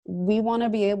we want to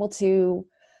be able to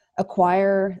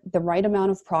acquire the right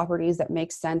amount of properties that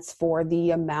make sense for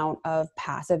the amount of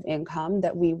passive income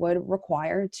that we would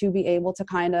require to be able to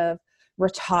kind of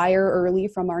retire early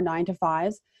from our 9 to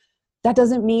 5s. That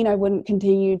doesn't mean I wouldn't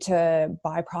continue to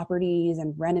buy properties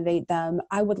and renovate them.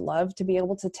 I would love to be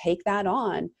able to take that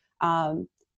on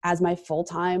as my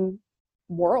full-time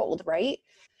world, right?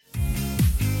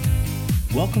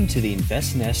 Welcome to the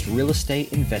InvestNest Real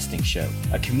Estate Investing Show,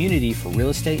 a community for real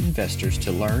estate investors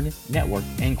to learn, network,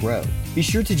 and grow. Be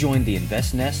sure to join the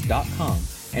investnest.com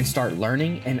and start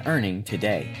learning and earning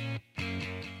today.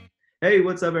 Hey,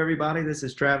 what's up, everybody? This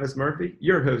is Travis Murphy,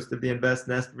 your host of the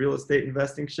InvestNest Real Estate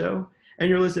Investing Show, and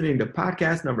you're listening to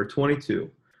podcast number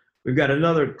 22. We've got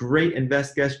another great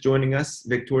invest guest joining us,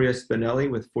 Victoria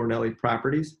Spinelli with Fornelli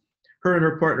Properties. Her and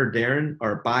her partner, Darren,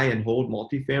 are buy and hold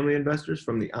multifamily investors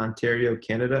from the Ontario,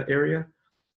 Canada area,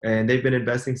 and they've been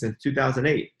investing since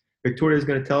 2008. Victoria is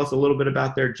going to tell us a little bit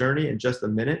about their journey in just a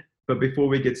minute. But before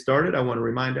we get started, I want to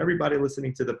remind everybody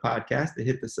listening to the podcast to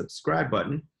hit the subscribe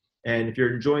button. And if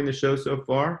you're enjoying the show so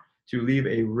far, to leave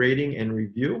a rating and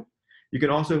review. You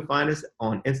can also find us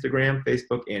on Instagram,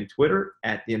 Facebook, and Twitter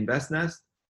at The InvestNest.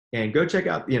 And go check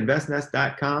out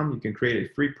theinvestnest.com. You can create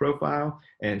a free profile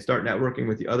and start networking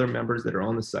with the other members that are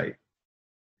on the site.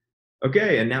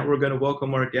 Okay, and now we're going to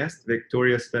welcome our guest,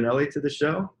 Victoria Spinelli, to the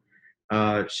show.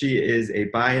 She is a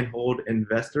buy and hold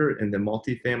investor in the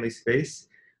multifamily space.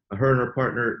 Her and her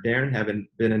partner, Darren, have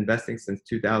been investing since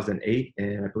 2008,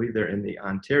 and I believe they're in the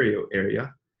Ontario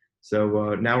area.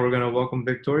 So now we're going to welcome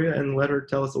Victoria and let her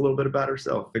tell us a little bit about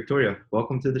herself. Victoria,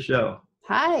 welcome to the show.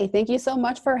 Hi, thank you so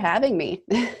much for having me.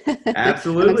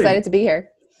 Absolutely. I'm excited to be here.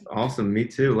 Awesome, me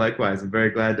too. Likewise, I'm very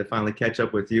glad to finally catch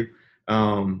up with you.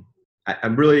 I'm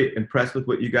really impressed with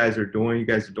what you guys are doing. You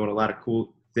guys are doing a lot of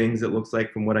cool things, it looks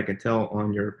like, from what I can tell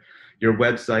on your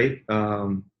website.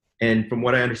 And from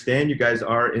what I understand, you guys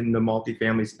are in the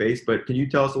multifamily space, but can you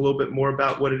tell us a little bit more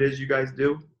about what it is you guys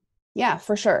do? Yeah,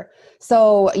 for sure.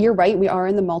 So you're right. We are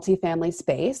in the multifamily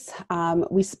space.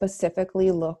 We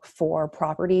specifically look for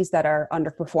properties that are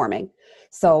underperforming.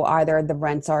 So either the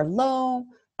rents are low,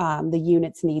 the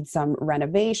units need some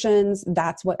renovations.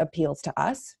 That's what appeals to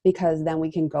us, because then we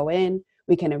can go in,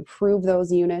 we can improve those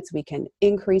units, we can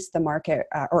increase the market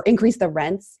or increase the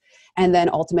rents, and then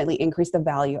ultimately increase the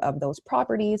value of those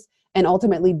properties, and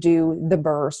ultimately do the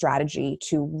BRRRR strategy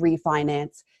to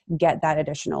refinance, get that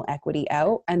additional equity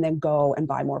out, and then go and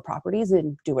buy more properties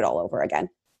and do it all over again.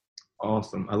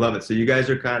 Awesome. I love it. So you guys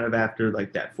are kind of after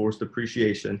like that forced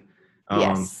appreciation.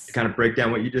 Yes. To kind of break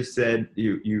down what you just said,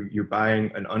 you're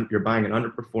buying an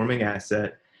underperforming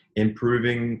asset,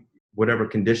 improving whatever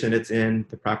condition it's in,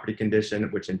 the property condition,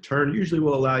 which in turn usually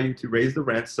will allow you to raise the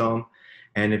rent some.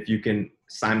 And if you can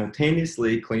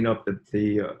simultaneously clean up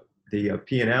the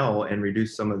P&L and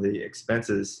reduce some of the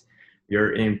expenses,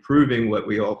 you're improving what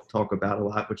we all talk about a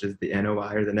lot, which is the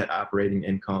NOI, or the net operating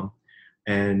income.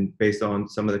 And based on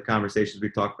some of the conversations we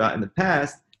talked about in the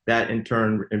past, that in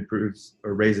turn improves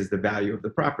or raises the value of the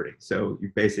property. So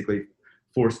you basically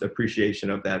forced appreciation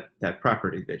of that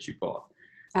property that you bought.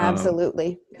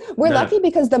 Absolutely. We're lucky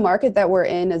because the market that we're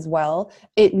in as well,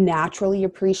 it naturally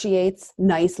appreciates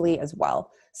nicely as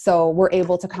well. So we're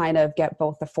able to kind of get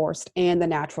both the forced and the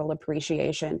natural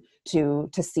appreciation to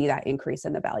see that increase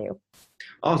in the value.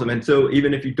 Awesome. And so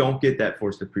even if you don't get that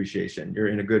forced appreciation, you're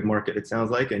in a good market, it sounds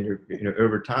like, and you're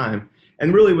over time.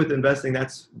 And really with investing,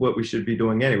 that's what we should be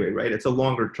doing anyway, right? It's a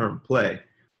longer term play.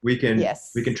 We can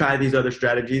try these other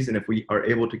strategies, and if we are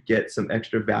able to get some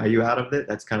extra value out of it,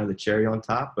 that's kind of the cherry on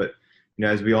top. But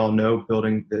as we all know,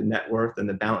 building the net worth and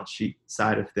the balance sheet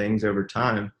side of things over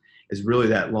time is really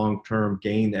that long-term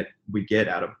gain that we get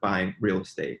out of buying real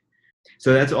estate.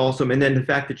 So that's awesome. And then the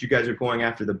fact that you guys are going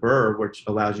after the BRRRR, which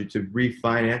allows you to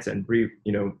refinance and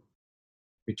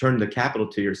return the capital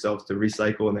to yourselves to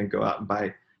recycle and then go out and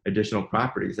buy additional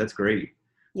properties. That's great.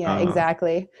 Yeah,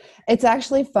 exactly. It's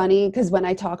actually funny because when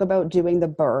I talk about doing the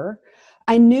BRRRR,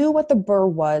 I knew what the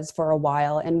BRRRR was for a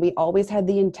while, and we always had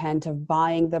the intent of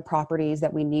buying the properties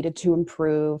that we needed to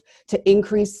improve, to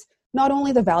increase not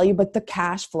only the value, but the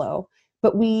cash flow.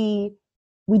 But we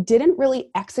didn't really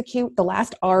execute the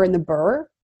last R in the BRRRR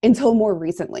until more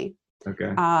recently.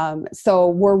 Okay. So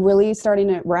we're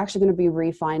actually going to be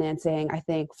refinancing, I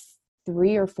think,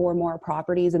 3 or 4 more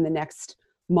properties in the next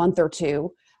month or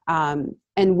two.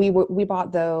 And we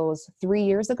bought those 3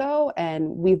 years ago, and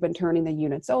we've been turning the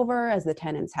units over as the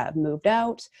tenants have moved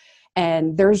out.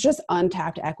 And there's just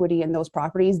untapped equity in those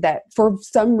properties that for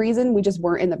some reason we just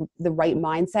weren't in the right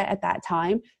mindset at that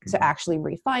time to actually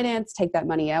refinance, take that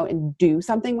money out and do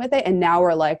something with it. And now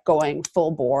we're like going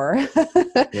full bore.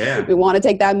 Yeah. We want to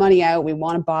take that money out. We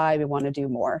want to buy, we want to do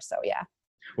more. So yeah.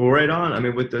 Well, right on. I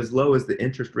mean, with as low as the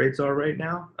interest rates are right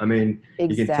now, I mean,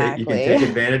 Exactly. you can take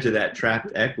advantage of that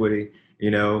trapped equity,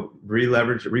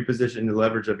 reposition the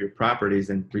leverage of your properties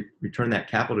and return that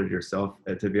capital to yourself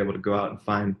to be able to go out and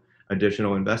find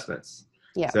additional investments.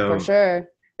 Yeah, so for sure.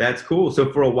 That's cool. So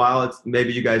for a while, it's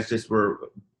maybe you guys just were,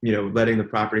 letting the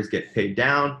properties get paid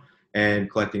down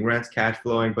and collecting rents, cash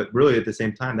flowing, but really at the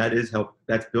same time,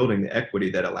 that's building the equity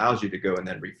that allows you to go and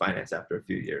then refinance after a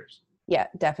few years. Yeah,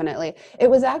 definitely. It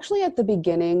was actually at the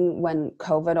beginning when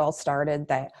COVID all started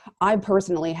that I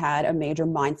personally had a major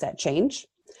mindset change.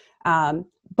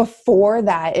 Before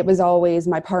that, it was always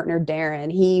my partner,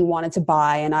 Darren. He wanted to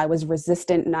buy and I was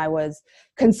resistant and I was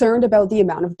concerned about the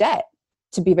amount of debt,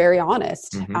 to be very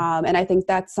honest. Mm-hmm. And I think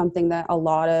that's something that a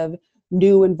lot of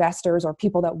new investors or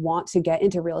people that want to get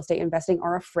into real estate investing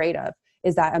are afraid of,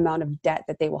 is that amount of debt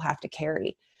that they will have to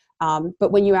carry.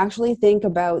 But when you actually think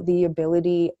about the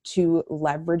ability to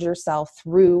leverage yourself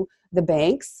through the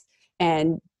banks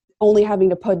and only having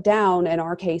to put down, in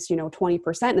our case,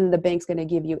 20%, and the bank's going to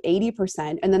give you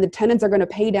 80%, and then the tenants are going to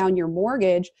pay down your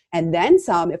mortgage and then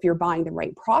some if you're buying the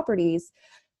right properties,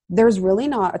 there's really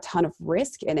not a ton of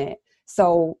risk in it.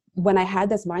 So when I had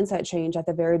this mindset change at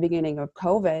the very beginning of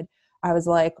COVID, I was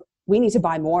like, we need to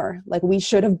buy more. Like, we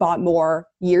should have bought more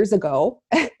years ago.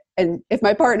 And if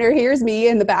my partner hears me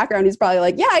in the background, he's probably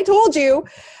like, yeah, I told you.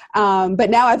 But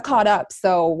now I've caught up.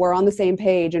 So we're on the same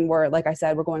page. And we're, like I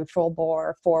said, we're going full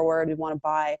bore forward. We want to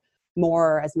buy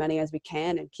more, as many as we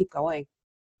can, and keep going.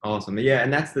 Awesome. Yeah.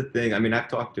 And that's the thing. I mean, I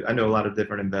know a lot of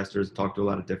different investors, talked to a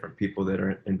lot of different people that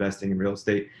are investing in real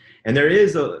estate. And there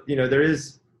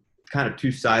is kind of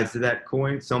two sides to that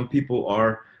coin. Some people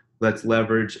are, let's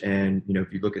leverage. And,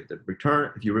 if you look at the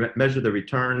return, if you measure the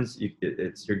returns,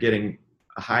 you're getting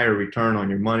a higher return on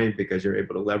your money because you're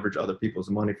able to leverage other people's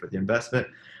money for the investment,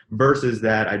 versus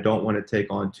that I don't want to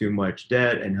take on too much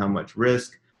debt and how much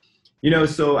risk.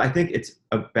 So I think it's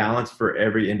a balance for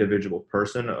every individual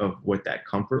person of what that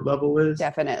comfort level is.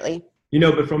 Definitely.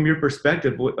 But from your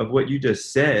perspective of what you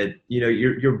just said,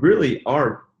 you're really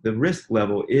the risk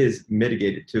level is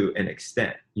mitigated to an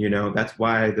extent. That's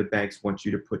why the banks want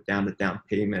you to put down the down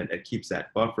payment. It keeps that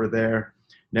buffer there.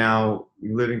 Now,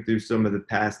 living through some of the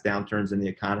past downturns in the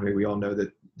economy, we all know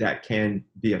that can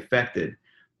be affected.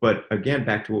 But again,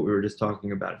 back to what we were just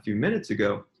talking about a few minutes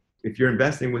ago, if you're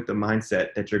investing with the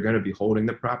mindset that you're going to be holding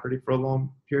the property for a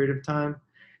long period of time,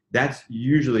 that's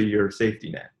usually your safety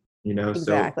net.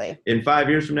 Exactly. So in 5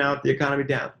 years from now, if the economy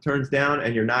turns down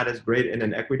and you're not as great in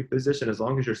an equity position, as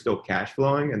long as you're still cash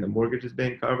flowing and the mortgage is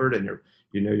being covered and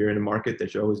you're in a market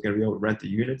that you're always going to be able to rent the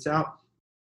units out,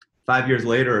 5 years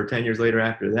later or 10 years later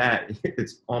after that,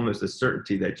 it's almost a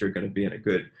certainty that you're going to be in a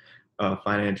good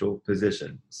financial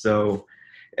position. So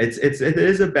it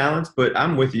is a balance, but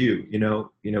I'm with you.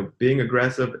 Being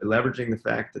aggressive, leveraging the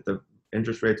fact that the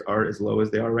interest rates are as low as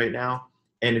they are right now,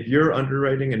 and if you're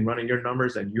underwriting and running your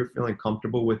numbers and you're feeling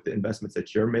comfortable with the investments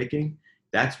that you're making,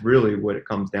 that's really what it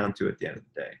comes down to at the end of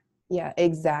the day. Yeah,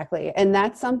 exactly. And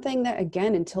that's something that,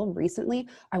 again, until recently,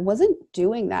 I wasn't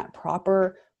doing that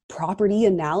proper property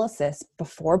analysis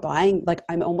before buying. Like,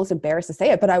 I'm almost embarrassed to say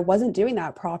it, but I wasn't doing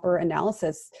that proper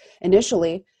analysis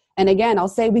initially. And again, I'll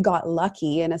say we got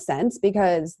lucky in a sense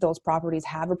because those properties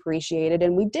have appreciated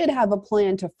and we did have a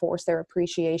plan to force their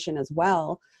appreciation as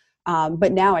well.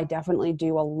 But now I definitely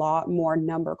do a lot more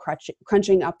number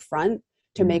crunching up front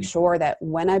to make sure that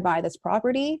when I buy this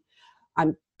property,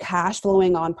 I'm cash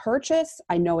flowing on purchase.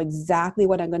 I know exactly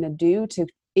what I'm going to do to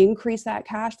increase that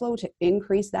cash flow, to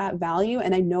increase that value.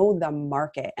 And I know the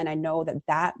market, and I know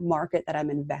that market that I'm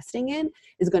investing in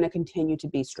is going to continue to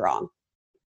be strong.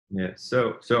 Yeah.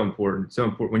 So important. So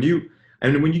important.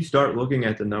 When you start looking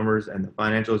at the numbers and the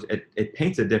financials, it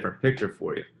paints a different picture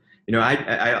for you.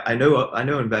 I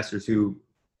know investors who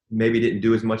maybe didn't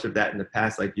do as much of that in the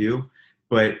past like you,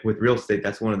 but with real estate,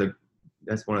 that's one of the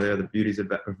other beauties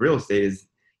of real estate is,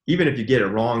 even if you get it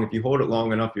wrong, if you hold it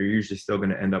long enough, you're usually still going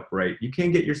to end up right. You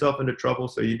can get yourself into trouble.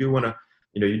 So you do want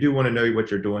to know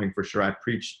what you're doing for sure. I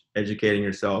preach educating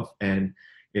yourself and,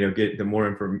 get the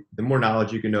more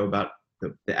knowledge you can know about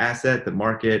the asset, the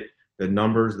market, the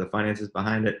numbers, the finances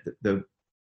behind it, the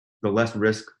less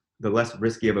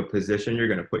risky of a position you're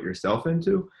going to put yourself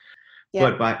into.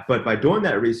 Yeah. But by doing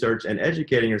that research and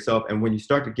educating yourself, and when you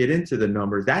start to get into the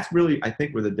numbers, that's really, I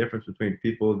think, where the difference between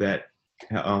people that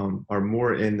are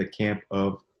more in the camp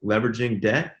of leveraging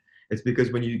debt. It's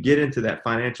because when you get into that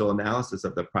financial analysis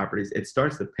of the properties, it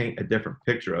starts to paint a different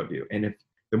picture of you. And if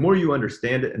the more you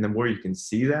understand it and the more you can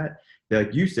see that,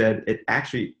 like you said, it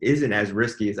actually isn't as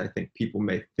risky as I think people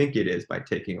may think it is by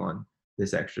taking on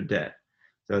this extra debt.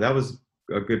 So that was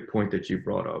a good point that you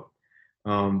brought up.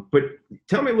 But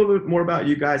tell me a little bit more about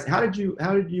you guys. How did you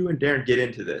and Darren get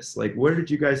into this? Like, where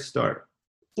did you guys start?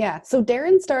 Yeah. So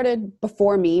Darren started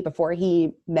before me, before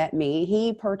he met me.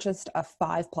 He purchased a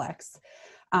fiveplex.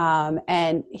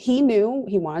 And he knew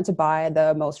he wanted to buy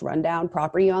the most rundown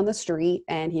property on the street,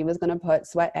 and he was going to put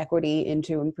sweat equity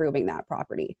into improving that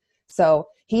property. So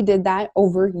he did that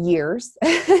over years.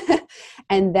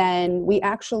 And then we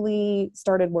actually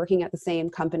started working at the same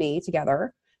company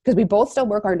together because we both still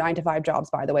work our 9-to-5 jobs,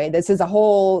 by the way. This is a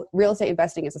whole real estate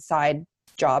investing is a side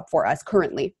job for us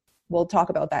currently. We'll talk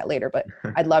about that later, but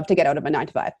I'd love to get out of a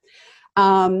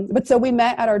 9-to-5. But so we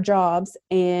met at our jobs,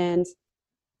 and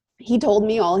he told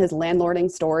me all his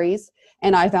landlording stories,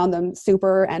 and I found them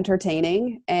super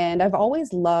entertaining. And I've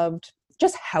always loved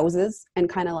just houses and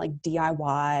kind of like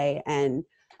DIY. And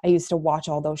I used to watch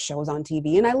all those shows on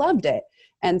TV, and I loved it.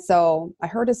 And so I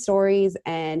heard his stories,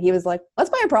 and he was like,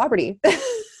 let's buy a property.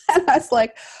 And I was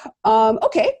like,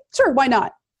 okay, sure. Why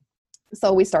not?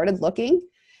 So we started looking.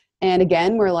 And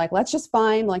again, we're like, let's just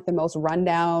find like the most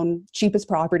rundown, cheapest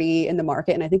property in the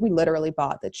market. And I think we literally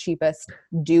bought the cheapest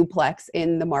duplex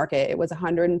in the market. It was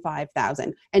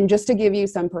 $105,000. And just to give you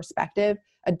some perspective,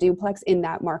 a duplex in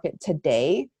that market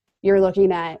today, you're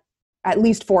looking at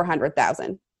least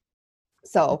 $400,000.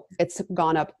 So it's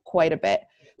gone up quite a bit.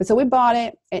 But so we bought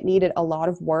it. It needed a lot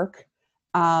of work.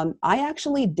 I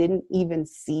actually didn't even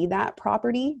see that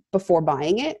property before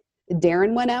buying it.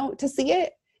 Darren went out to see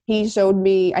it. He showed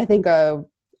me, I think, a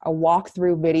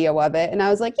walkthrough video of it. And I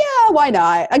was like, yeah, why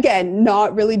not? Again,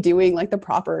 not really doing like the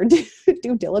proper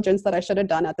due diligence that I should have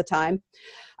done at the time.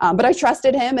 But I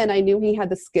trusted him, and I knew he had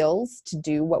the skills to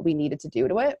do what we needed to do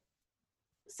to it.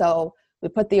 So we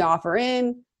put the offer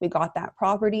in, we got that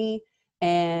property,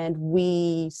 and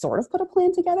we sort of put a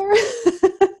plan together.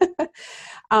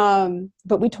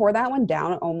 But we tore that one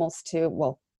down almost to,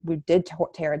 well, we did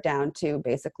tear it down to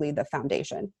basically the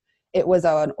foundation. It was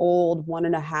an old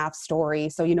 1.5 story.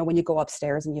 So, you know, when you go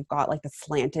upstairs and you've got like the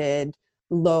slanted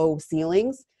low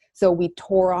ceilings. So we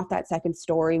tore off that second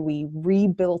story. We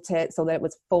rebuilt it so that it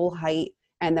was full height.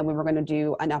 And then we were going to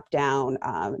do an up-down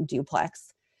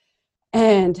duplex.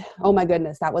 And oh my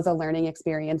goodness, that was a learning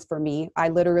experience for me. I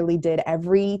literally did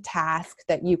every task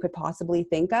that you could possibly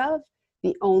think of.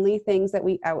 The only things that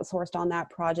we outsourced on that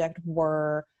project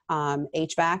were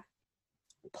HVAC,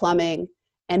 plumbing,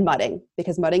 and mudding,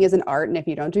 because mudding is an art. And if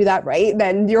you don't do that right,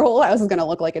 then your whole house is going to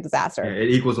look like a disaster. Yeah, it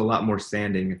equals a lot more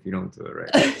sanding if you don't do it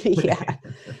right. Yeah.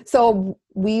 So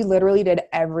we literally did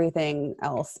everything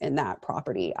else in that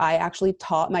property. I actually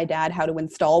taught my dad how to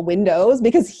install windows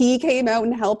because he came out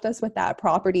and helped us with that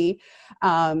property.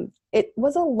 It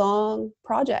was a long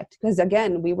project because,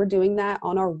 again, we were doing that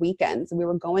on our weekends. We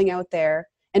were going out there,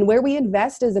 and where we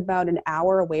invest is about an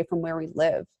hour away from where we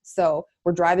live. So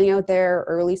we're driving out there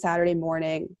early Saturday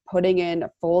morning, putting in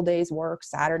a full day's work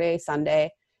Saturday,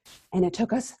 Sunday. And it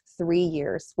took us 3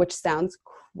 years, which sounds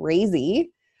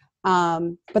crazy.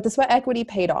 But the sweat equity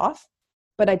paid off.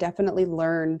 But I definitely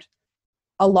learned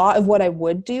a lot of what I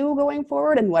would do going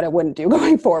forward and what I wouldn't do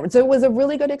going forward. So it was a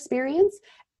really good experience.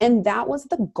 And that was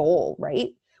the goal, right?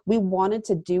 We wanted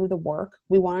to do the work.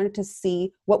 We wanted to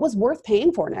see what was worth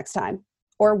paying for next time,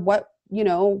 or what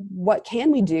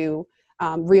can we do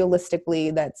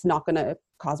realistically that's not going to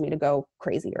cause me to go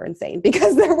crazy or insane,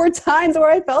 because there were times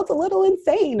where I felt a little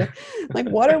insane. Like,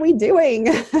 what are we doing?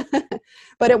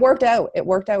 But it worked out. It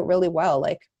worked out really well.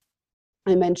 Like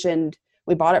I mentioned,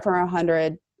 we bought it for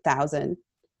 $100,000.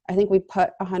 I think we put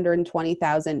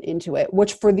 $120,000 into it,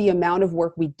 which for the amount of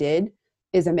work we did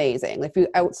is amazing. If you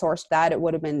outsourced that, it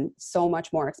would have been so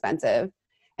much more expensive.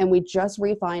 And we just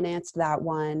refinanced that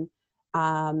one.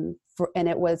 And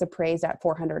it was appraised at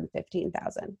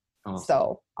 $415,000. Awesome.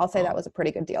 So I'll say that was a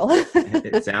pretty good deal.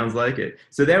 It sounds like it.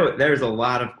 So there's a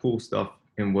lot of cool stuff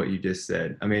in what you just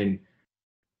said. I mean,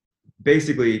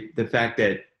 basically the fact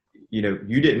that, you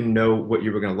didn't know what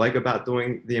you were going to like about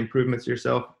doing the improvements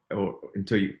yourself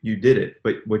until you did it.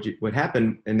 But what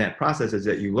happened in that process is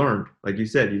that you learned, like you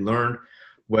said, you learned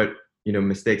what,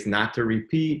 mistakes not to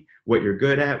repeat, what you're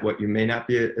good at, what you may not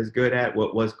be as good at,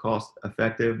 what was cost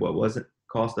effective, what wasn't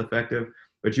cost effective.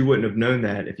 But you wouldn't have known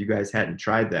that if you guys hadn't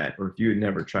tried that, or if you had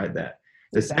never tried that.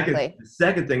 Exactly. The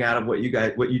second thing out of what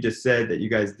you just said that you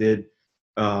guys did,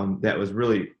 that was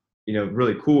really,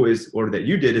 really cool that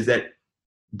you did is that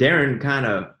Darren kind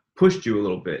of pushed you a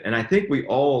little bit. And I think we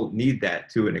all need that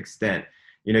to an extent.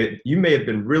 You may have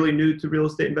been really new to real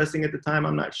estate investing at the time.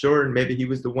 I'm not sure. And maybe he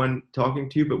was the one talking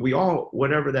to you, but we all,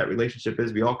 whatever that relationship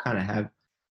is, we all kind of have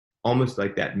almost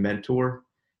like that mentor,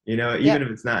 even if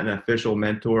it's not an official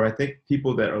mentor. I think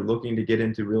people that are looking to get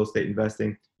into real estate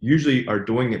investing usually are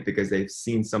doing it because they've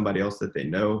seen somebody else that they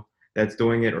know that's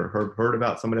doing it, or heard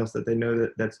about somebody else that they know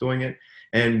that's doing it.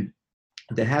 And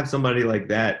to have somebody like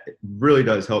that really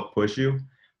does help push you.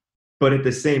 But at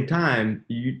the same time,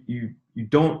 you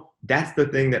don't, that's the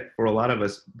thing that for a lot of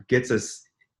us gets us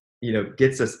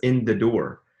in the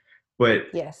door. But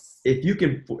yes, if you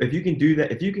can do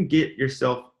that, if you can get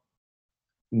yourself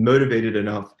motivated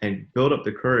enough and build up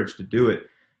the courage to do it,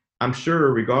 I'm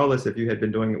sure regardless if you had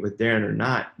been doing it with Darren or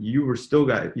not, you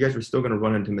guys were still going to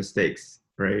run into mistakes,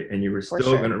 right? And you were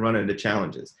still going to run into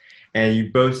challenges, and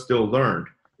you both still learned.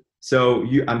 So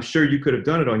I'm sure you could have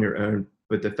done it on your own,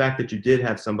 but the fact that you did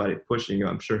have somebody pushing you,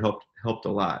 I'm sure helped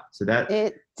a lot. So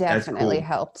it definitely cool.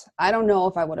 helped. I don't know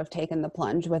if I would have taken the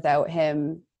plunge without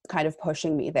him kind of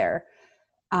pushing me there.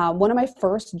 One of my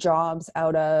first jobs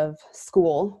out of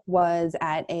school was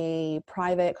at a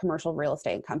private commercial real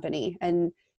estate company,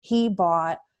 and he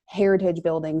bought heritage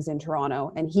buildings in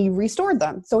Toronto and he restored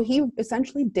them. So he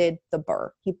essentially did the BRRRR.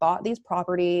 He bought these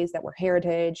properties that were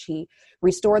heritage. He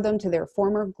restored them to their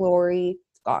former glory,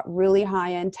 got really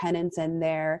high-end tenants in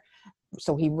there.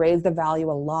 So he raised the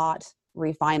value a lot,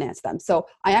 refinanced them. So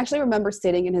I actually remember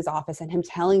sitting in his office and him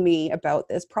telling me about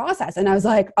this process. And I was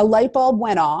like, a light bulb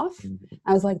went off.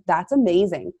 I was like, that's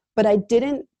amazing. But I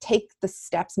didn't take the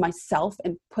steps myself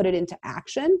and put it into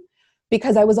action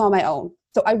because I was on my own.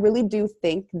 So I really do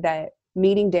think that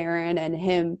meeting Darren and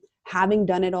him having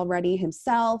done it already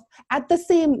himself at the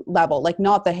same level, like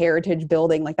not the heritage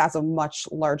building, like that's a much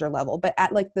larger level, but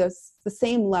at like the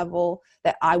same level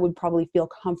that I would probably feel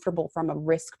comfortable from a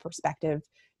risk perspective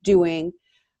doing,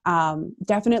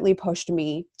 definitely pushed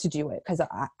me to do it. Cause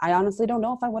I honestly don't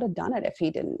know if I would have done it if he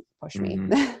didn't push me.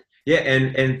 Yeah,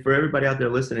 and for everybody out there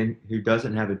listening who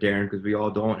doesn't have a Darren, because we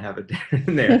all don't have a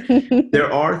Darren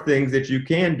there are things that you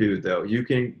can do, though. You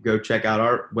can go check out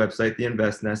our website, The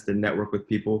Invest Nest, and network with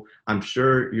people. I'm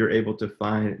sure you're able to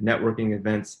find networking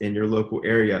events in your local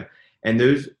area. And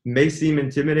those may seem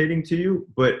intimidating to you,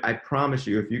 but I promise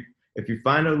you, if you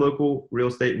find a local real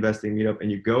estate investing meetup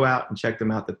and you go out and check them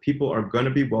out, the people are going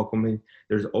to be welcoming.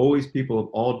 There's always people of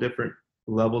all different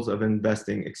levels of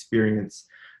investing experience.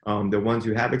 The ones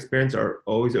who have experience are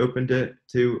always open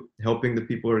to helping the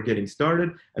people who are getting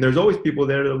started. And there's always people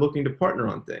there that are looking to partner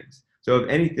on things. So if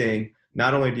anything,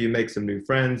 not only do you make some new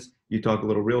friends, you talk a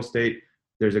little real estate,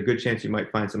 there's a good chance you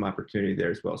might find some opportunity there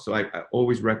as well. So I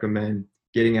always recommend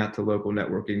getting out to local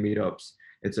networking meetups.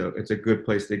 It's a good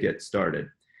place to get started.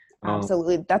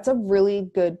 Absolutely. That's a really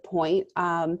good point,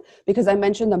 because I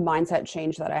mentioned the mindset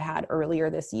change that I had earlier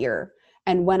this year.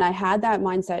 And when I had that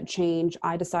mindset change,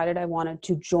 I decided I wanted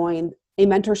to join a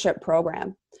mentorship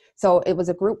program. So it was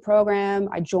a group program.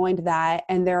 I joined that.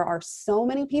 And there are so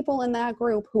many people in that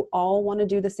group who all want to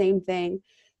do the same thing.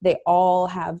 They all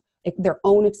have their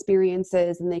own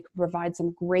experiences and they can provide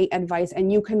some great advice.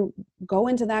 And you can go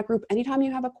into that group anytime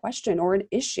you have a question or an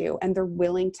issue and they're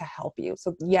willing to help you.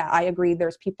 So yeah, I agree.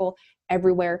 There's people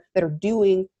everywhere that are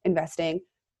doing investing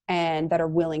and that are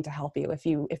willing to help you if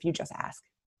you just ask.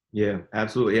 Yeah,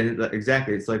 absolutely. And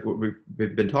exactly. It's like what we've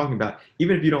been talking about.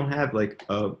 Even if you don't have like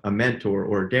a mentor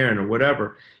or a Darren or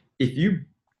whatever, if you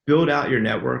build out your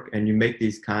network and you make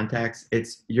these contacts,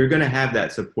 you're going to have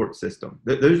that support system.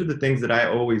 Those are the things that I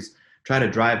always try to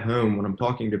drive home when I'm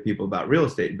talking to people about real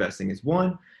estate investing is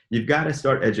one, you've got to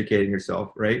start educating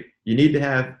yourself, right? You need to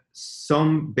have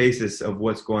some basis of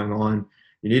what's going on.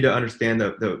 You need to understand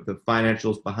the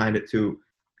financials behind it to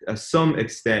some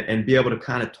extent and be able to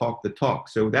kind of talk the talk.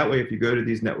 So that way, if you go to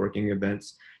these networking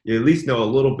events, you at least know a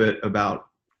little bit about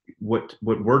what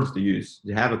words to use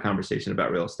to have a conversation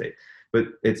about real estate. But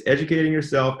it's educating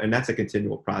yourself, and that's a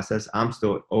continual process. I'm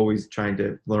still always trying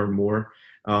to learn more.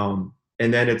 And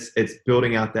then it's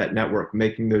building out that network,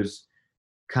 making those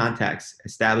contacts,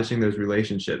 establishing those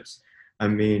relationships. I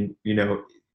mean,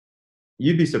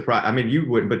 you'd be surprised. I mean, you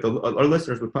wouldn't, but our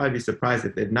listeners would probably be surprised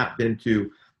if they've not been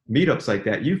to meetups like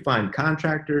that. You find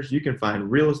contractors, you can find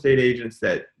real estate agents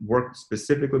that work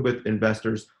specifically with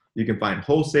investors. You can find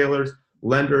wholesalers,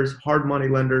 lenders, hard money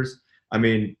lenders. I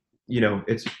mean,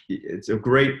 it's a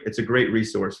great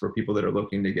resource for people that are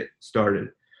looking to get started.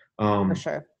 For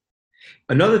sure.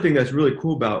 Another thing that's really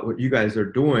cool about what you guys are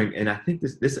doing, and I think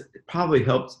this probably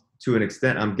helped to an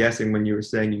extent, I'm guessing when you were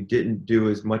saying you didn't do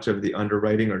as much of the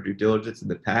underwriting or due diligence in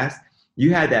the past,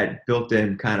 you had that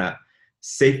built-in kind of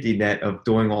safety net of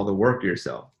doing all the work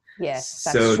yourself. Yes,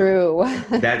 that's So true.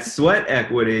 that sweat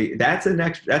equity, that's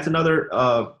another,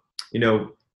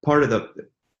 part of the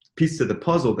piece of the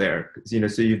puzzle there.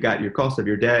 So you've got your cost of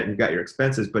your debt and you've got your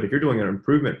expenses, but if you're doing an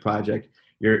improvement project,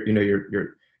 your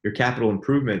capital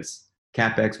improvements,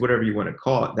 CapEx, whatever you want to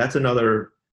call it, that's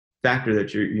another factor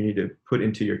that you need to put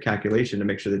into your calculation to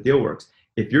make sure the deal works.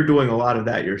 If you're doing a lot of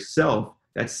that yourself,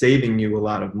 that's saving you a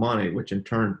lot of money, which in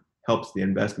turn helps the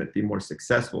investment be more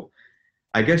successful.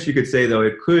 I guess you could say, though,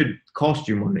 it could cost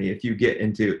you money if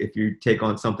you take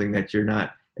on something that you're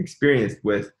not experienced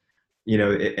with,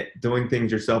 doing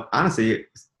things yourself. Honestly,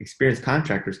 experienced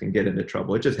contractors can get into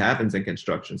trouble. It just happens in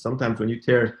construction. Sometimes when you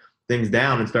tear things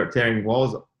down and start tearing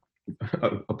walls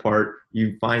apart,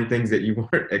 you find things that you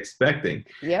weren't expecting.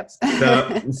 Yep.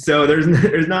 So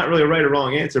there's not really a right or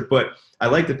wrong answer, but I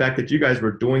like the fact that you guys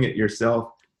were doing it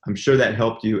yourself. I'm sure that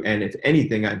helped you. And if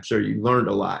anything, I'm sure you learned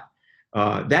a lot.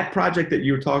 That project that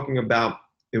you were talking about,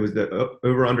 it was the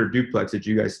over-under duplex that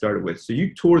you guys started with. So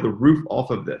you tore the roof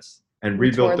off of this and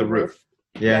rebuilt the roof.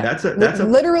 Yeah, that's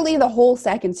literally the whole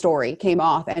second story came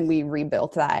off and we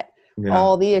rebuilt that. Yeah.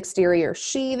 All the exterior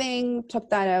sheathing, took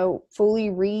that out, fully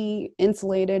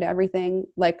re-insulated everything.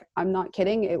 Like, I'm not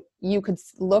kidding. You could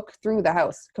look through the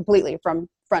house completely from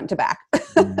front to back.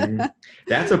 Mm-hmm.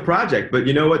 That's a project, but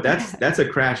you know what? That's a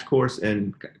crash course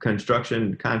in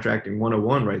construction contracting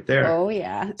 101 right there. Oh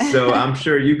yeah. So I'm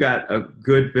sure you got a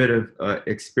good bit of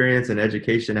experience and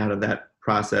education out of that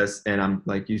process. And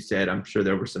like you said, I'm sure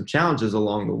there were some challenges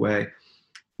along the way.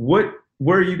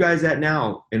 Where are you guys at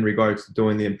now in regards to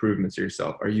doing the improvements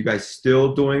yourself? Are you guys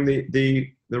still doing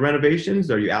the renovations?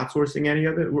 Are you outsourcing any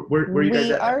of it? Where are you guys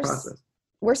at that process?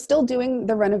 We're still doing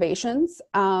the renovations.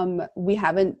 We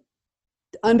haven't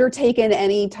undertaken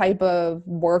any type of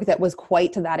work that was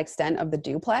quite to that extent of the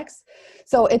duplex.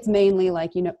 So it's mainly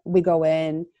like, we go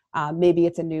in, maybe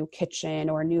it's a new kitchen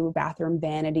or a new bathroom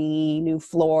vanity, new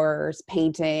floors,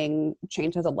 painting,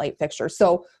 changes of light fixtures.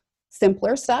 So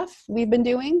simpler stuff we've been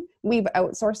doing. We've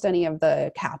outsourced any of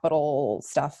the capital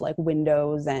stuff like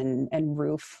windows and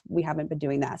roof. We haven't been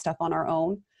doing that stuff on our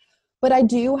own. But I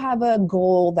do have a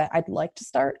goal that I'd like to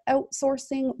start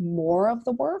outsourcing more of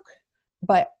the work.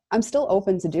 But I'm still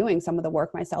open to doing some of the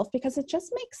work myself because it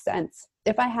just makes sense.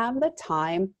 If I have the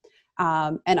time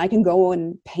and I can go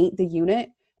and paint the unit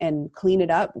and clean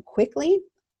it up quickly,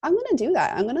 I'm going to do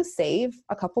that. I'm going to save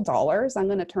a couple dollars. I'm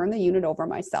going to turn the unit over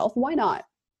myself. Why not?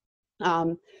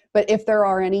 But if there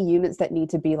are any units that need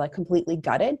to be like completely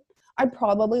gutted, I'd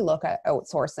probably look at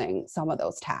outsourcing some of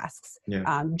those tasks,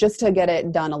 just to get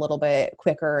it done a little bit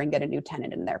quicker and get a new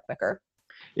tenant in there quicker.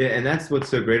 Yeah, and that's what's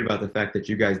so great about the fact that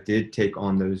you guys did take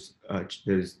on those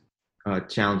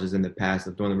challenges in the past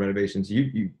of doing the renovations.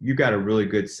 You got a really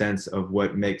good sense of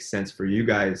what makes sense for you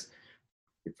guys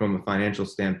from a financial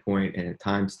standpoint and a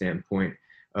time standpoint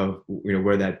of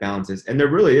where that balance is. And there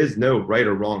really is no right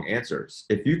or wrong answers.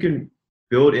 If you can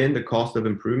build in the cost of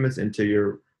improvements into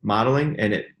your modeling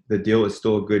and the deal is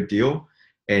still a good deal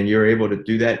and you're able to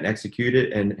do that and execute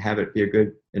it and have it be a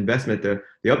good investment, the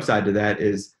upside to that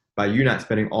is by you not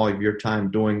spending all of your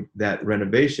time doing that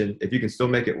renovation, if you can still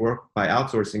make it work by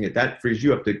outsourcing it, that frees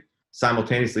you up to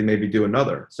simultaneously maybe do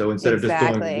another. So instead of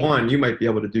just doing one, you might be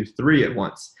able to do three at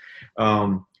once.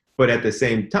 But at the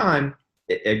same time,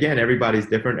 again, everybody's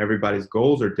different. Everybody's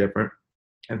goals are different.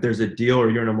 If there's a deal or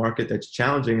you're in a market that's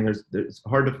challenging and it's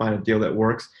hard to find a deal that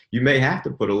works, you may have to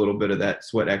put a little bit of that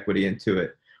sweat equity into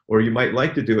it, or you might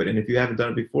like to do it. And if you haven't done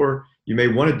it before, you may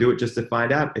want to do it just to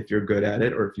find out if you're good at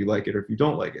it or if you like it or if you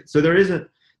don't like it. So there's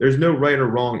no right or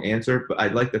wrong answer, but I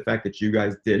like the fact that you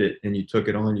guys did it and you took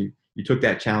it on. You took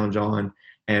that challenge on,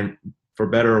 and for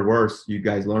better or worse, you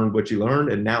guys learned what you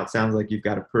learned. And now it sounds like you've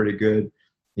got a pretty good,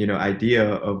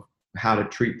 idea of how to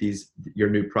treat your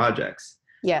new projects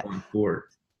going forward.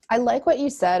 I like what you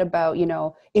said about,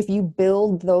 if you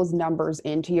build those numbers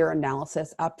into your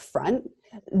analysis up front,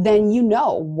 then you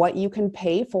know what you can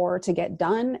pay for to get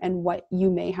done and what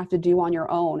you may have to do on your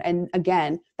own. And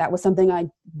again, that was something I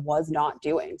was not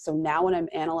doing. So now when I'm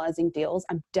analyzing deals,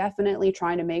 I'm definitely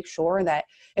trying to make sure that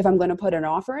if I'm going to put an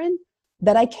offer in,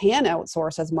 that I can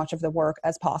outsource as much of the work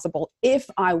as possible if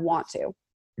I want to.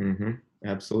 Mm-hmm.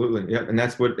 Absolutely. Yeah. And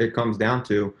that's what it comes down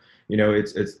to.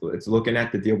 It's looking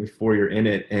at the deal before you're in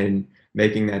it and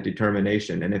making that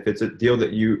determination. And if it's a deal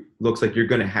that looks like you're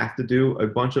going to have to do a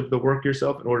bunch of the work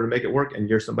yourself in order to make it work, and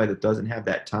you're somebody that doesn't have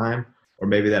that time or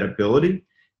maybe that ability,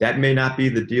 that may not be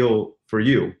the deal for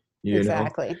you.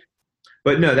 Exactly.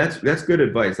 But no, that's good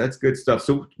advice. That's good stuff.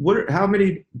 So how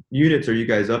many units are you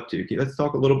guys up to? Let's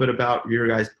talk a little bit about your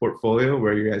guys' portfolio,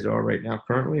 where you guys are right now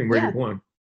currently and where Yeah. you're going.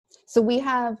 So we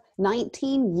have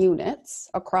 19 units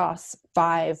across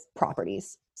 5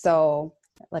 properties. So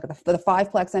like the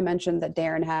 5-plex I mentioned that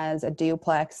Darren has, a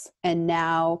duplex, and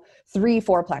now 3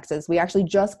 4-plexes. We actually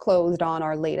just closed on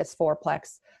our latest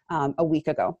 4-plex a week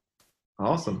ago.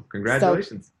 Awesome. So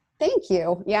Congratulations. thank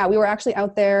you. Yeah, we were actually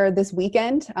out there this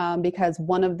weekend because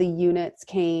one of the units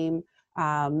came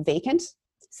vacant.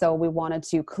 So we wanted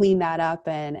to clean that up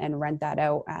and rent that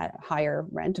out at higher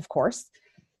rent, of course.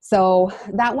 So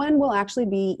that one will actually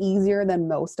be easier than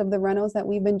most of the renos that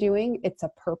we've been doing. It's a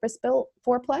purpose-built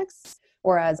 4-plex,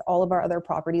 whereas all of our other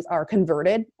properties are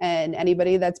converted. And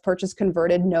anybody that's purchased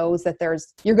converted knows that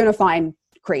you're going to find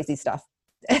crazy stuff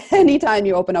anytime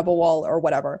you open up a wall or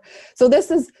whatever. So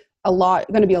this is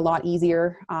going to be a lot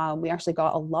easier. We actually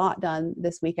got a lot done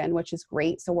this weekend, which is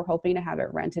great. So we're hoping to have it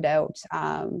rented out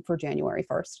for January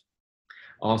 1st.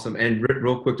 Awesome. And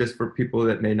real quick, just for people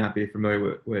that may not be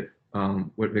familiar with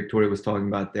what Victoria was talking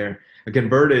about there, a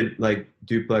converted like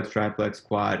duplex, triplex,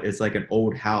 quad is like an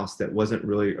old house that wasn't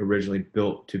really originally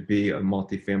built to be a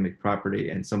multifamily property,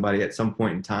 and somebody at some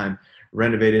point in time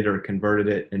renovated or converted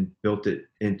it and built it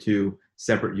into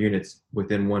separate units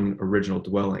within one original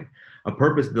dwelling. A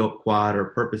purpose-built quad or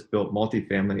purpose-built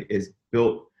multifamily is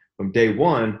built from day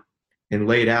one and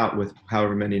laid out with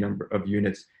however many number of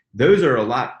units. Those are a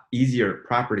lot easier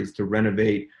properties to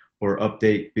renovate or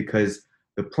update because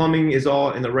the plumbing is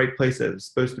all in the right place that it's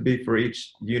supposed to be for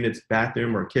each unit's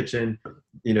bathroom or kitchen.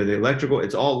 You know, the electrical,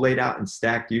 it's all laid out and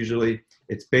stacked usually.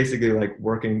 It's basically like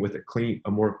working with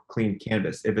a more clean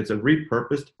canvas. If it's a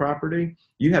repurposed property,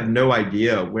 you have no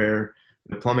idea where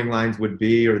the plumbing lines would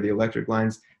be or the electric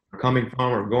lines are coming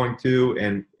from or going to,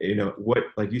 and you know what,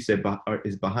 like you said,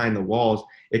 is behind the walls.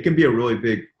 It can be a really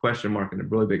big question mark and a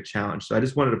really big challenge. So I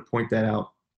just wanted to point that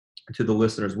out to the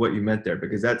listeners, what you meant there,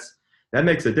 because that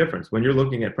makes a difference when you're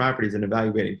looking at properties and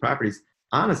evaluating properties.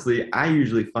 Honestly, I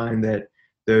usually find that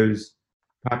those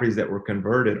properties that were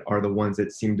converted are the ones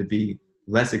that seem to be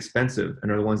less expensive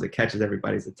and are the ones that catches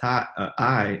everybody's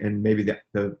eye, and maybe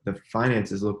the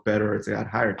finances look better. It's got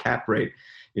higher cap rate.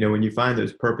 You know, when you find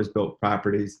those purpose-built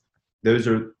properties, those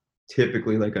are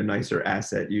typically like a nicer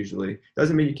asset usually.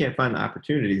 Doesn't mean you can't find the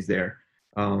opportunities there.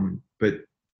 But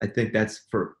I think that's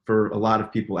for a lot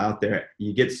of people out there.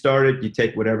 You get started, you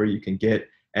take whatever you can get.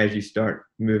 As you start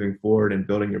moving forward and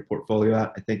building your portfolio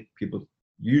out, I think people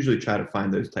usually try to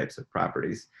find those types of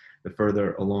properties the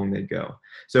further along they go.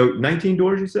 So 19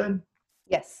 doors, you said?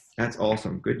 Yes. That's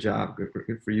awesome. Good job. Good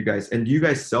for you guys. And do you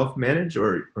guys self-manage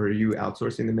or are you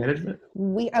outsourcing the management?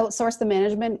 We outsource the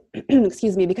management,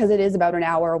 excuse me, because it is about an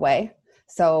hour away.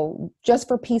 So just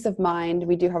for peace of mind,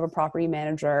 we do have a property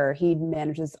manager. He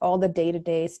manages all the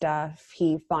day-to-day stuff.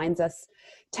 He finds us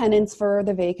tenants for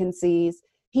the vacancies.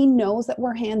 He knows that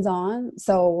we're hands-on.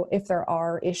 So if there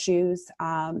are issues,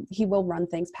 he will run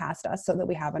things past us so that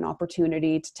we have an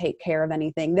opportunity to take care of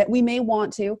anything that we may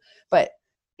want to, but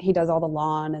he does all the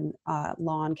lawn and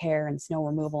lawn care and snow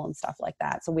removal and stuff like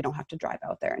that. So we don't have to drive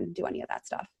out there and do any of that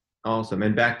stuff. Awesome.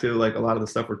 And back to like a lot of the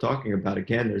stuff we're talking about,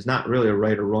 again, there's not really a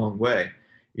right or wrong way.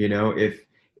 You know, if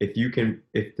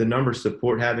the numbers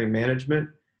support having management,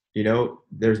 you know,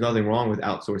 there's nothing wrong with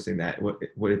outsourcing that.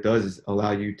 What it does is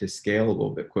allow you to scale a little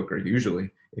bit quicker, usually,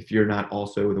 if you're not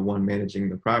also the one managing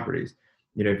the properties.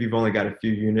 You know, if you've only got a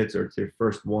few units or it's your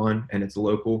first one and it's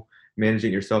local,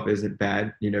 managing yourself isn't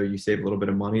bad. You know, you save a little bit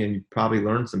of money and you probably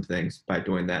learn some things by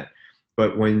doing that.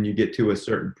 But when you get to a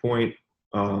certain point,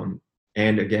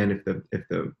 and again, if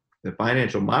the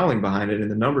financial modeling behind it and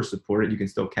the numbers support it, you can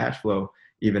still cash flow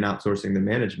even outsourcing the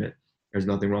management. There's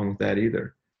nothing wrong with that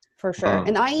either. For sure.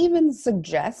 And I even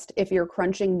suggest, if you're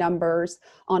crunching numbers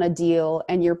on a deal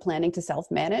and you're planning to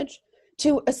self-manage,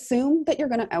 to assume that you're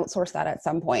going to outsource that at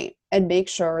some point and make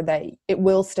sure that it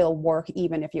will still work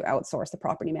even if you outsource the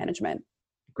property management.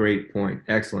 Great point.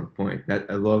 Excellent point.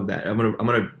 I love that. I'm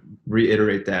gonna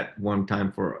reiterate that one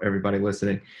time for everybody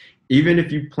listening. Even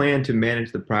if you plan to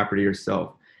manage the property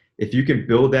yourself, if you can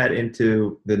build that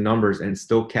into the numbers and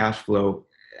still cash flow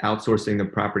outsourcing the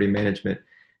property management,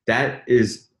 that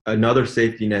is another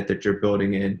safety net that you're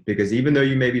building in, because even though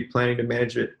you may be planning to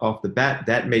manage it off the bat,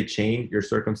 that may change. Your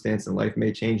circumstance in life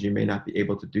may change. You may not be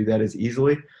able to do that as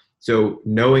easily. So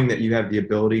knowing that you have the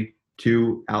ability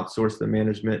to outsource the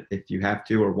management if you have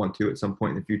to or want to at some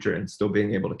point in the future and still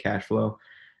being able to cash flow,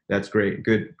 that's great.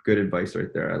 Good advice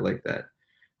right there. I like that.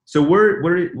 So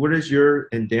what is your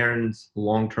and Darren's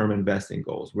long-term investing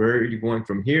goals? Where are you going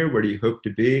from here? Where do you hope to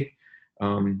be?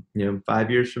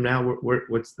 5 years from now,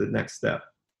 what's the next step?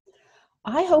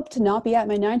 I hope to not be at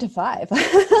my 9 to 5.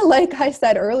 Like I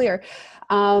said earlier,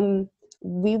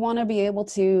 we want to be able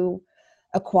to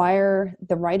acquire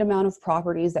the right amount of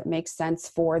properties that makes sense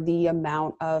for the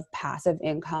amount of passive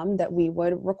income that we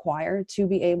would require to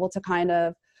be able to kind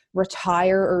of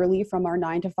retire early from our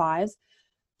 9 to 5s.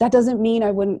 That doesn't mean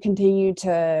I wouldn't continue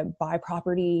to buy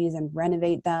properties and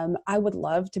renovate them. I would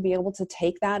love to be able to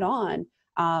take that on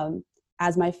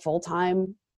as my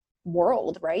full-time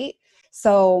world, right?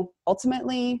 So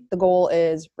ultimately, the goal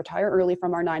is retire early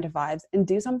from our 9 to 5s and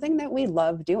do something that we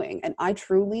love doing. And I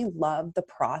truly love the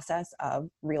process of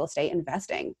real estate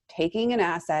investing, taking an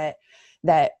asset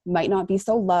that might not be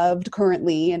so loved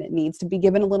currently and it needs to be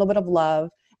given a little bit of love,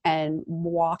 and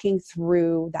walking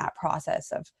through that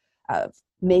process of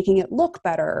making it look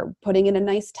better, putting in a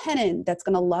nice tenant that's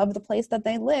going to love the place that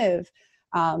they live.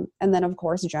 And then, of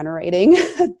course, generating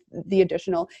the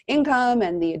additional income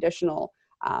and the additional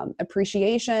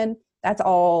appreciation. That's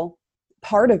all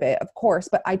part of it, of course.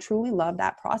 But I truly love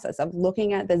that process of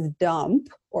looking at this dump,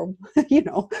 or,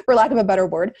 for lack of a better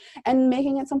word, and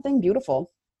making it something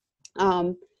beautiful.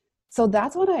 So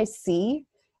that's what I see.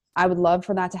 I would love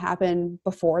for that to happen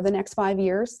before the next 5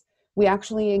 years. We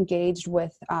actually engaged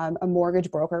with a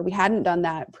mortgage broker. We hadn't done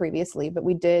that previously, but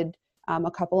we did a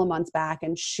couple of months back,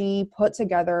 and she put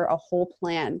together a whole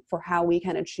plan for how we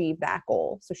can achieve that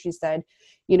goal. So she said,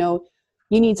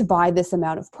 you need to buy this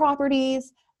amount of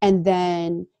properties, and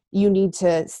then you need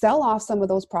to sell off some of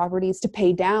those properties to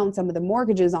pay down some of the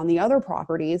mortgages on the other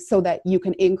properties so that you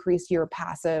can increase your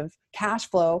passive cash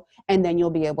flow, and then you'll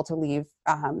be able to leave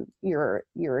your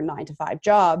 9 to 5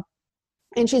 job.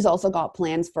 And she's also got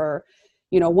plans for,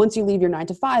 once you leave your 9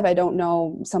 to 5, I don't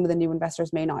know, some of the new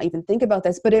investors may not even think about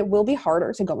this, but it will be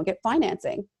harder to go and get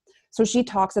financing. So she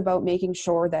talks about making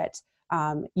sure that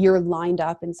you're lined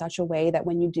up in such a way that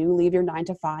when you do leave your 9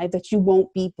 to 5, that you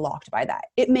won't be blocked by that.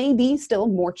 It may be still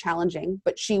more challenging,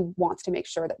 but she wants to make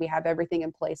sure that we have everything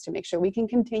in place to make sure we can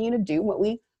continue to do what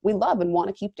we love and want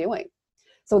to keep doing.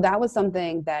 So that was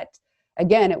something that,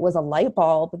 again, it was a light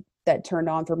bulb that turned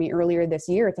on for me earlier this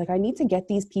year. It's like, I need to get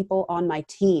these people on my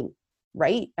team,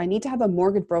 right? I need to have a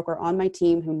mortgage broker on my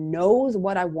team who knows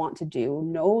what I want to do,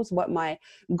 knows what my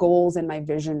goals and my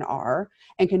vision are,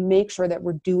 and can make sure that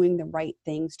we're doing the right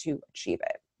things to achieve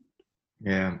it.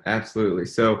 Yeah, absolutely.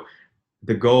 So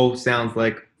the goal sounds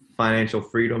like financial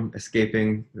freedom,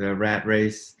 escaping the rat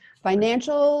race.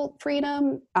 Financial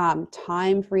freedom,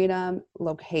 time freedom,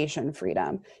 location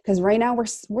freedom. Because right now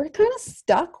we're kind of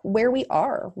stuck where we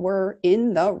are. We're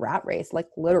in the rat race, like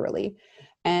literally.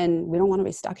 And we don't want to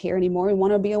be stuck here anymore. We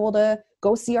want to be able to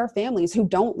go see our families who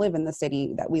don't live in the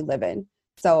city that we live in.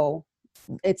 So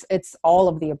it's all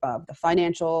of the above: the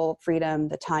financial freedom,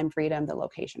 the time freedom, the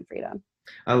location freedom.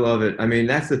 I love it. I mean,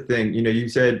 that's the thing. You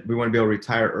said we want to be able to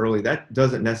retire early. That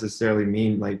doesn't necessarily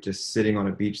mean like just sitting on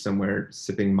a beach somewhere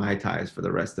sipping Mai Tais for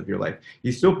the rest of your life.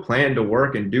 You still plan to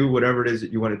work and do whatever it is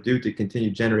that you want to do to continue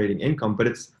generating income, but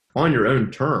it's on your own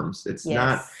terms. It's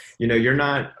not, you're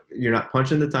not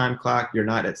punching the time clock. You're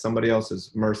not at somebody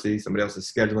else's mercy, somebody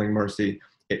else's scheduling mercy.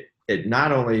 It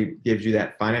not only gives you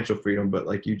that financial freedom, but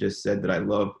like you just said that I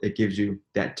love, it gives you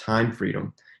that time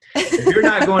freedom. If you're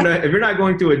not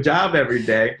going to a job every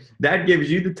day, that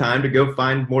gives you the time to go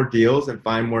find more deals and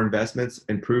find more investments,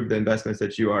 improve the investments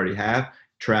that you already have,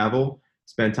 travel,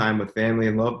 spend time with family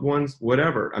and loved ones,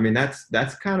 whatever. I mean,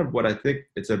 that's kind of what I think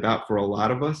it's about for a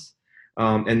lot of us.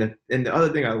 And the other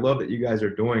thing I love that you guys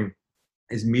are doing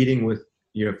is meeting with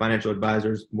financial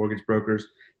advisors, mortgage brokers,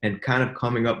 and kind of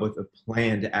coming up with a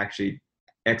plan to actually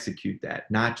execute that,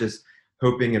 not just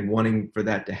hoping and wanting for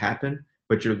that to happen,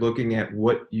 but you're looking at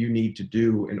what you need to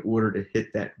do in order to hit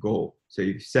that goal. So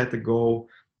you've set the goal,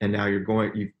 and now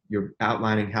you're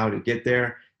outlining how to get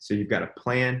there. So you've got a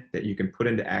plan that you can put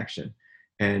into action.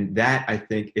 And that, I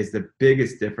think, is the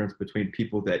biggest difference between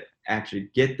people that actually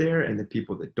get there and the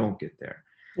people that don't get there.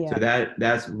 Yeah. So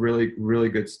that's really, really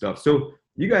good stuff. So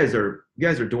you guys are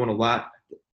doing a lot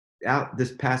out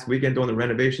this past weekend, doing the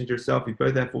renovations yourself. You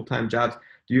both have full-time jobs.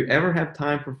 Do you ever have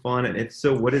time for fun? And if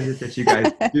so, what is it that you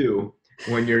guys do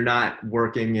when you're not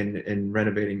working and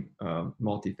renovating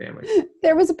multifamily?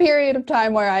 There was a period of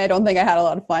time where I don't think I had a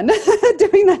lot of fun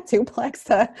doing that duplex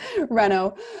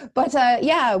reno. But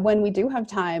yeah, when we do have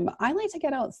time, I like to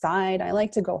get outside. I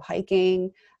like to go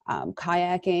hiking,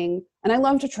 kayaking, and I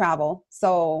love to travel.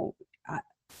 So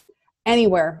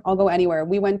anywhere, I'll go anywhere.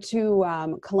 We went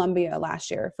to Colombia last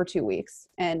year for 2 weeks,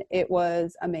 and it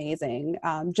was amazing.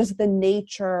 Just the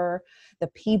nature, the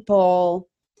people,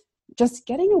 just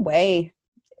getting away.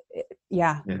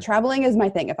 Yeah, traveling is my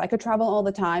thing. If I could travel all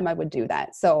the time, I would do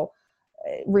that. So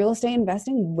real estate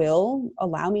investing will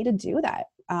allow me to do that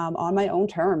on my own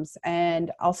terms.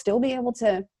 And I'll still be able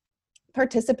to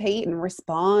participate and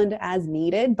respond as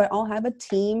needed, but I'll have a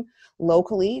team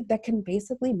locally that can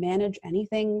basically manage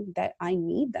anything that I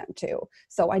need them to.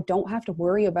 So I don't have to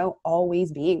worry about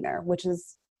always being there, which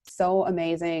is so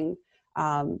amazing.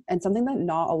 And something that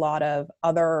not a lot of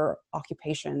other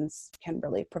occupations can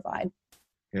really provide.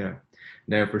 Yeah,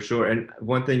 no, for sure. And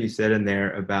one thing you said in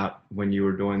there about when you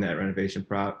were doing that renovation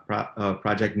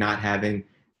project, not having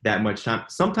that much time,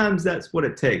 sometimes that's what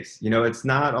it takes. It's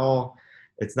not all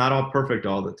perfect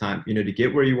all the time. To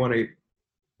get where you want to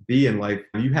be in life,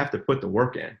 you have to put the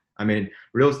work in. I mean,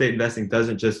 real estate investing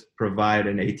doesn't just provide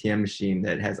an ATM machine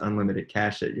that has unlimited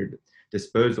cash at your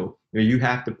disposal. You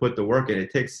have to put the work in.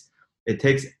 It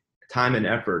takes time and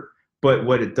effort. But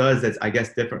what it does that's, I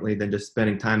guess, differently than just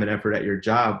spending time and effort at your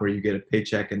job where you get a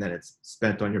paycheck and then it's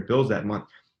spent on your bills that month.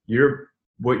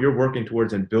 What you're working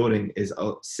towards and building is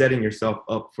setting yourself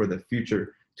up for the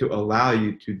future to allow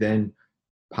you to then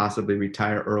possibly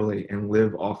retire early and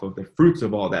live off of the fruits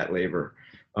of all that labor.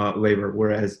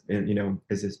 Whereas,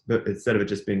 instead of it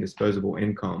just being disposable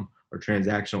income or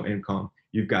transactional income,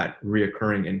 you've got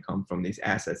reoccurring income from these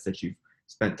assets that you've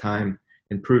spent time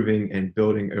improving and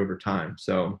building over time.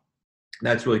 So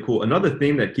that's really cool. Another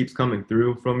theme that keeps coming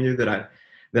through from you that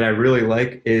I really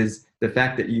like is the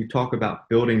fact that you talk about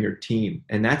building your team.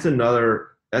 And that's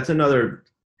another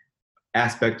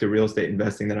aspect to real estate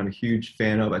investing that I'm a huge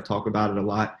fan of. I talk about it a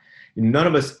lot. None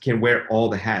of us can wear all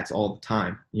the hats all the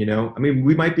time. I mean,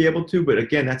 we might be able to, but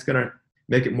again, that's going to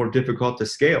make it more difficult to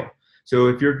scale. So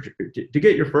if you're to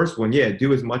get your first one,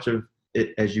 do as much of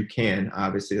it as you can.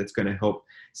 Obviously, that's going to help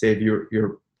save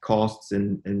your costs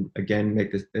and again,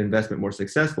 make this investment more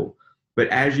successful. But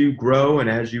as you grow and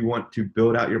as you want to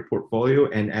build out your portfolio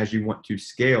and as you want to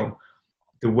scale,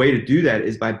 the way to do that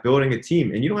is by building a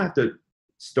team. And you don't have to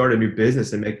start a new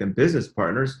business and make them business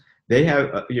partners. They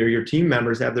have your team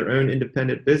members have their own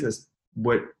independent business.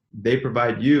 What they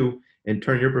provide you, in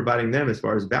turn, you're providing them as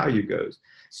far as value goes.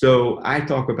 So I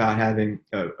talk about having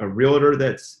a realtor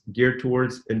that's geared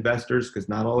towards investors, because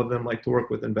not all of them like to work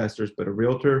with investors, but a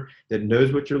realtor that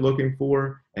knows what you're looking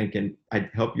for and can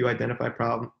help you identify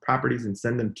properties and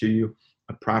send them to you,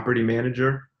 a property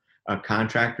manager, a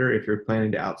contractor if you're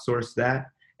planning to outsource that,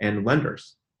 and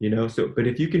lenders. But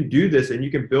if you can do this and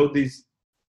you can build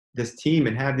this team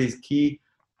and have these key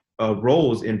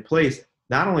roles in place,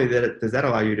 not only does that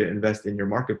allow you to invest in your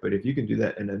market, but if you can do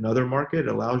that in another market, it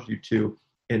allows you to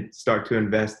start to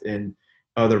invest in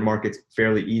other markets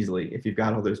fairly easily if you've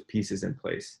got all those pieces in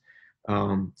place.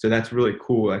 So that's really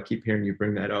cool. I keep hearing you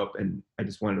bring that up, and I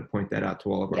just wanted to point that out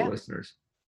to all of our listeners.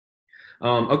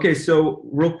 Okay, so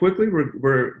real quickly,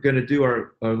 we're going to do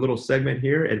our little segment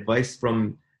here, advice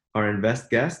from our Invest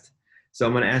guest. So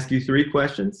I'm going to ask you 3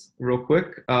 questions real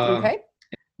quick. Okay.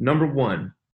 Number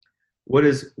 1, what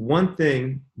is one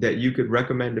thing that you could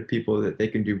recommend to people that they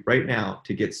can do right now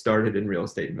to get started in real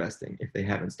estate investing if they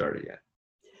haven't started yet?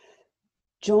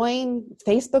 Join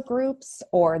Facebook groups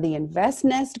or the Invest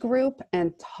Nest group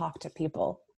and talk to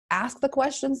people. Ask the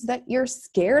questions that you're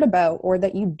scared about or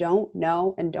that you don't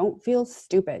know, and don't feel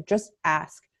stupid. Just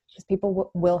ask, because people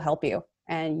will help you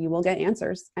and you will get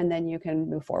answers, and then you can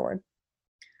move forward.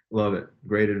 Love it.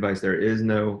 Great advice. There's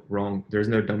no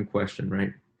dumb question,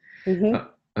 right?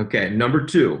 Mm-hmm. Okay. Number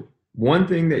 2, one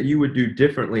thing that you would do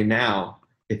differently now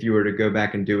if you were to go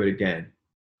back and do it again,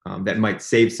 that might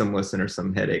save some listeners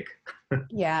some headache.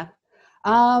 Yeah.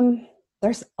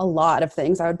 There's a lot of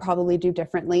things I would probably do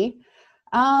differently.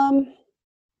 I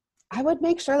would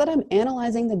make sure that I'm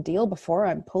analyzing the deal before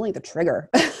I'm pulling the trigger.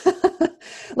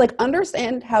 Like,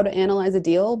 understand how to analyze a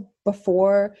deal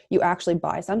before you actually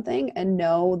buy something, and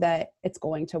know that it's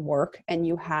going to work and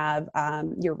you have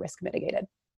your risk mitigated.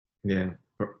 Yeah.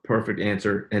 Perfect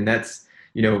answer. And that's,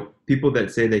 people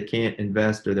that say they can't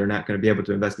invest or they're not going to be able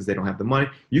to invest because they don't have the money,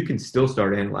 you can still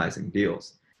start analyzing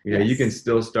deals. Yes. You can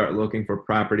still start looking for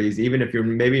properties, even if you're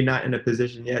maybe not in a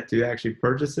position yet to actually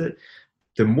purchase it.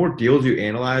 The more deals you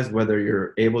analyze, whether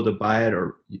you're able to buy it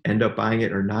or you end up buying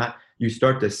it or not, you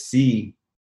start to see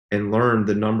and learn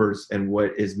the numbers and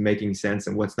what is making sense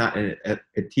and what's not. And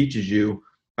it teaches you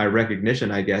by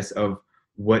recognition, I guess, of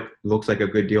what looks like a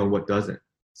good deal and what doesn't.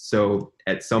 So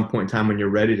at some point in time when you're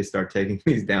ready to start taking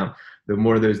these down, the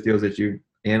more of those deals that you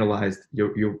analyzed,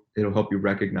 it'll help you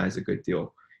recognize a good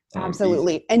deal.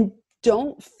 Absolutely. Easy. And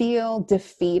don't feel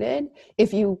defeated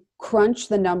if you crunch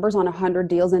the numbers on 100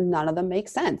 deals and none of them make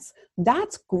sense.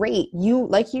 That's great.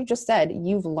 Like you just said,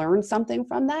 you've learned something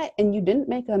from that, and you didn't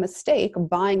make a mistake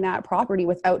buying that property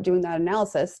without doing that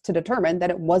analysis to determine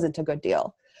that it wasn't a good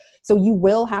deal. So you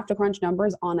will have to crunch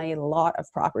numbers on a lot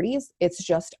of properties. It's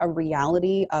just a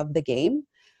reality of the game.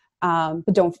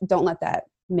 But don't let that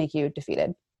make you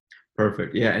defeated.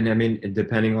 Perfect. Yeah. And I mean,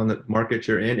 depending on the market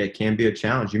you're in, it can be a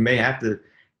challenge. You may have to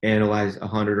analyze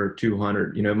 100 or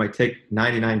 200. It might take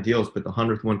 99 deals, but the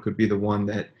 100th one could be the one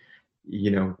that,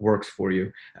 works for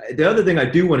you. The other thing I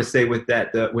do want to say with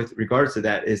that, with regards to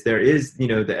that, is there is,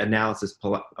 the analysis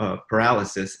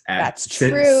paralysis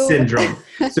syndrome.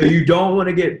 So you don't want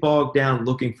to get bogged down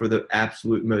looking for the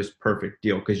absolute most perfect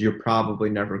deal, because you're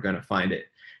probably never going to find it.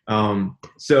 But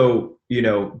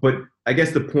I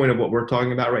guess the point of what we're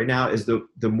talking about right now is the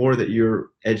more that you're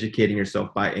educating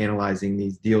yourself by analyzing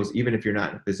these deals, even if you're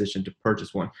not in a position to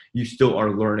purchase one, you still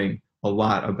are learning a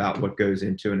lot about what goes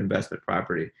into an investment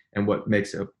property and what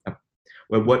makes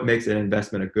what makes an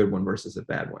investment a good one versus a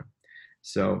bad one.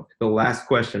 So the last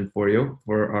question for you,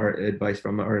 for our advice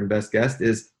from our Invest guest,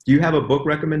 is, do you have a book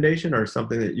recommendation or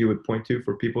something that you would point to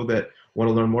for people that want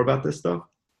to learn more about this stuff?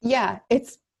 Yeah,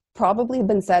 it's probably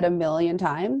been said a million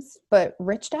times, but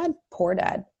Rich Dad, Poor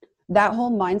Dad, that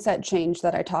whole mindset change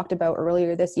that I talked about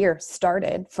earlier this year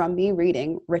started from me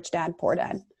reading Rich Dad, Poor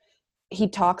Dad. He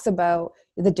talks about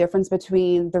the difference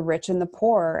between the rich and the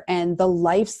poor and the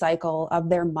life cycle of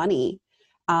their money.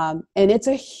 And it's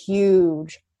a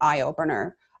huge eye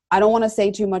opener. I don't want to say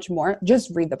too much more.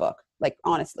 Just read the book. Like,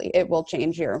 honestly, it will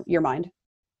change your mind.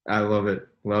 I love it.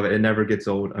 Love it. It never gets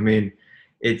old. I mean,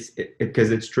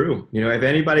 because it's true. If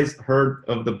anybody's heard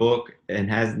of the book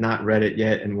and has not read it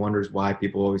yet and wonders why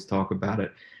people always talk about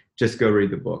it, just go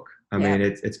read the book. I mean,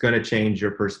 it's going to change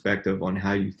your perspective on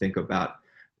how you think about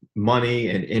money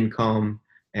and income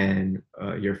and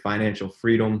your financial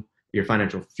freedom, your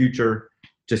financial future.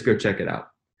 Just go check it out.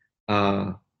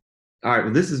 All right.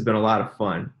 Well, this has been a lot of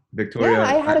fun, Victoria. Yeah,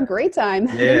 I had a great time.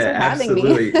 Yeah, Thanks for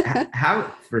having me.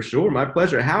 How, for sure. My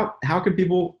pleasure. How can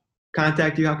people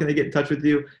contact you? How can they get in touch with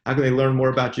you? How can they learn more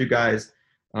about you guys?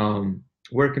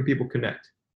 Where can people connect?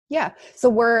 Yeah. So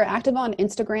we're active on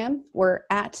Instagram. We're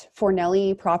at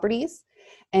Fornelli Properties.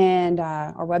 And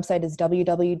our website is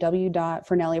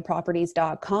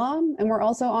www.fornelliproperties.com. And we're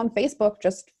also on Facebook,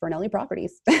 just Fornelli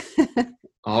Properties.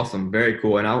 Awesome. Very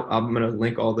cool. And I'm going to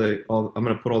link I'm going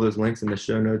to put all those links in the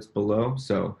show notes below,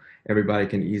 so everybody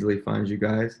can easily find you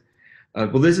guys.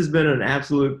 Well, this has been an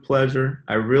absolute pleasure.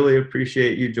 I really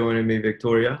appreciate you joining me,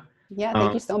 Victoria. Yeah.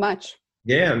 Thank you so much.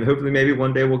 Yeah. And hopefully maybe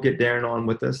one day we'll get Darren on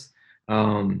with us.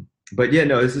 But yeah,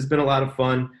 no, this has been a lot of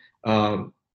fun. I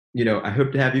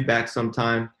hope to have you back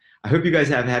sometime. I hope you guys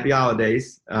have happy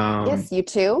holidays. Yes, you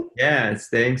too. Yeah, and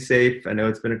staying safe. I know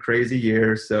it's been a crazy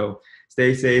year, so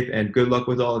stay safe and good luck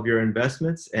with all of your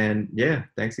investments. And yeah,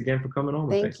 thanks again for coming on.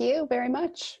 Thank you very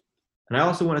much. And I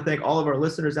also want to thank all of our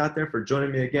listeners out there for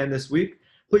joining me again this week.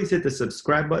 Please hit the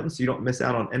subscribe button so you don't miss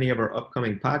out on any of our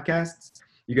upcoming podcasts.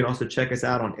 You can also check us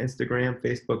out on Instagram,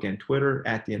 Facebook, and Twitter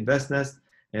at The Invest Nest.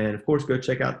 And of course, go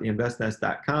check out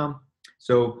theinvestnest.com.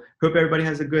 So hope everybody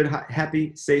has a good,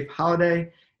 happy, safe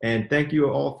holiday. And thank you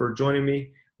all for joining me.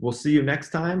 We'll see you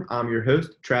next time. I'm your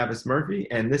host, Travis Murphy,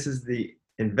 and this is the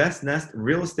Invest Nest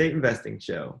Real Estate Investing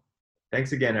Show.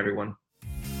 Thanks again, everyone.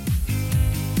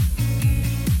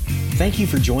 Thank you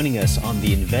for joining us on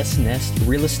the Invest Nest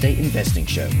Real Estate Investing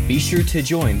Show. Be sure to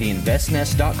join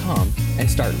theinvestnest.com and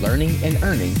start learning and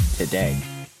earning today.